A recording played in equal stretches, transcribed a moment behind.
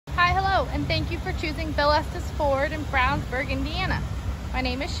Hello, and thank you for choosing Bill Estes Ford in Brownsburg, Indiana. My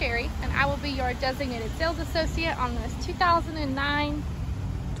name is Sherry, and I will be your designated sales associate on this 2009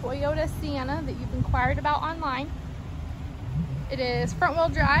 Toyota Sienna that you've inquired about online. It is front-wheel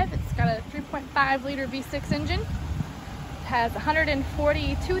drive. It's got a 3.5 liter V6 engine. It has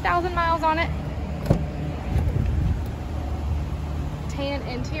 142,000 miles on it. Tan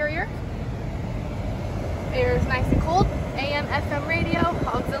interior. Air is nice and cold. AM, FM radio,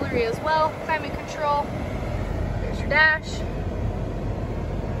 auxiliary as well, climate control. There's your dash.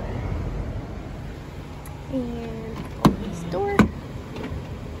 And open this door.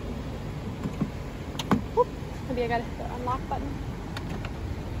 Whoop, maybe I gotta hit the unlock button.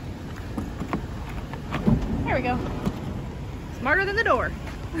 There we go. Smarter than the door.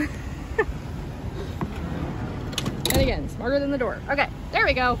 And again, smarter than the door. Okay, there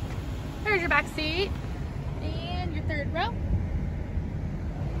we go. There's your back seat. And your third row.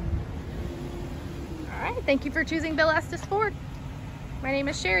 All right, thank you for choosing Bill Estes Ford. My name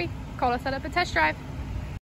is Sherry. Call to set up a test drive.